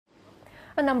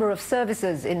A number of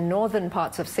services in northern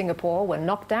parts of Singapore were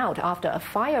knocked out after a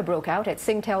fire broke out at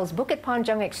SingTel's Bukit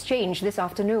Panjang exchange this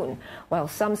afternoon. While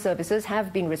some services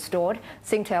have been restored,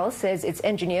 SingTel says its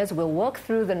engineers will work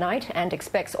through the night and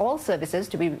expects all services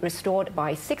to be restored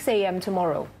by 6 a.m.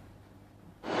 tomorrow.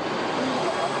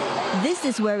 This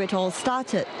is where it all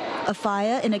started. A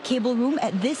fire in a cable room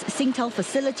at this SingTel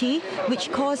facility,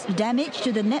 which caused damage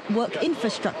to the network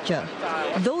infrastructure.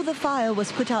 Though the fire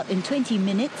was put out in 20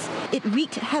 minutes, it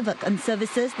wreaked havoc on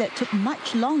services that took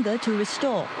much longer to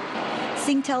restore.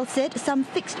 SingTel said some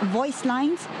fixed voice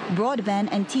lines, broadband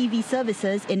and TV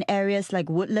services in areas like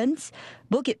Woodlands,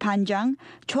 Bukit Panjang,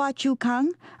 Choa Chu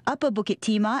Kang, Upper Bukit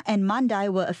Timah and Mandai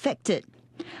were affected.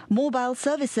 Mobile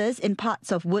services in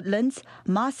parts of Woodlands,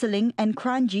 Marsiling and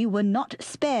Kranji were not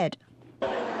spared.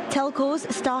 Telcos,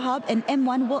 StarHub and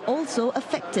M1 were also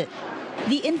affected.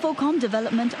 The Infocom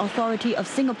Development Authority of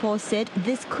Singapore said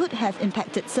this could have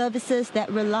impacted services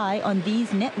that rely on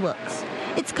these networks.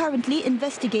 It's currently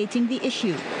investigating the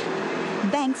issue.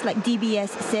 Banks like DBS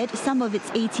said some of its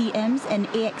ATMs and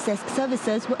AXS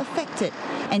services were affected,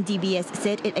 and DBS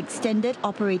said it extended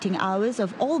operating hours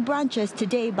of all branches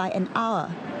today by an hour.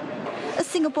 A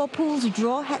Singapore Pools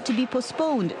draw had to be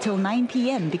postponed till 9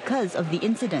 p.m. because of the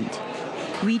incident.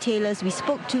 Retailers we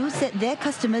spoke to said their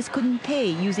customers couldn't pay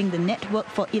using the network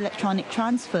for electronic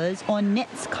transfers or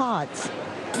NETS cards.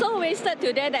 So wasted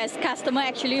today that customer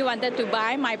actually wanted to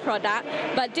buy my product,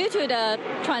 but due to the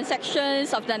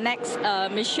transactions of the next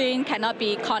machine cannot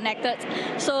be connected,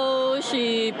 so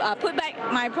she put back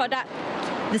my product.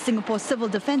 The Singapore Civil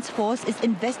Defence Force is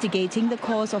investigating the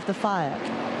cause of the fire.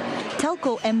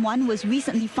 Telco M1 was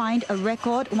recently fined a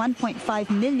record $1.5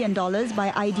 million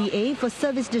by IDA for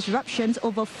service disruptions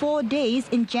over 4 days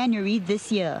in January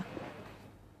this year.